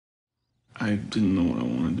I didn't know what I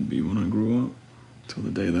wanted to be when I grew up till the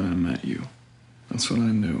day that I met you. That's when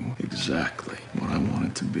I knew exactly what I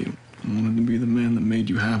wanted to be. I wanted to be the man that made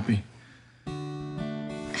you happy. I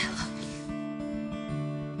love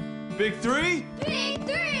you. Big three? Big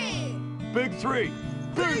three! Big three!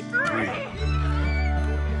 Big three!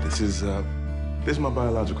 This is my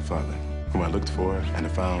biological father, whom I looked for and I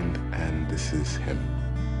found, and this is him.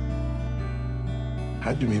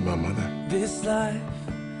 How'd you meet my mother? This life,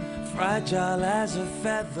 fragile as a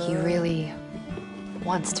feather. He really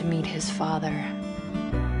wants to meet his father.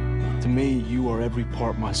 To me, you are every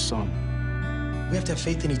part my son. We have to have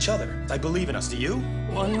faith in each other. I believe in us. Do you?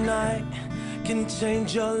 One night can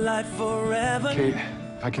change your life forever. Kate,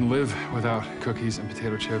 I can live without cookies and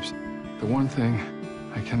potato chips. The one thing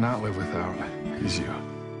I cannot live without is you.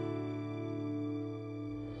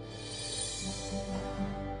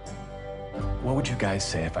 What would you guys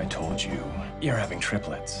say if I told you you're having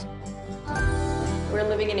triplets? We're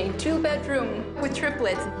living in a 2-bedroom with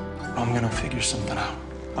triplets. I'm gonna figure something out.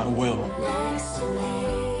 I will.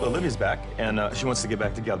 Olivia's back, and she wants to get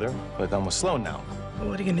back together, but I'm with Sloan now.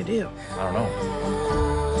 What are you gonna do? I don't know.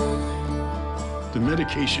 The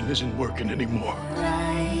medication isn't working anymore.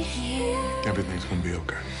 Everything's gonna be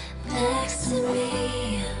okay.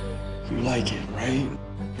 You like it, right?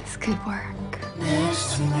 It's good work.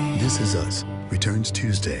 This Is Us returns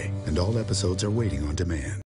Tuesday, and all episodes are waiting on demand.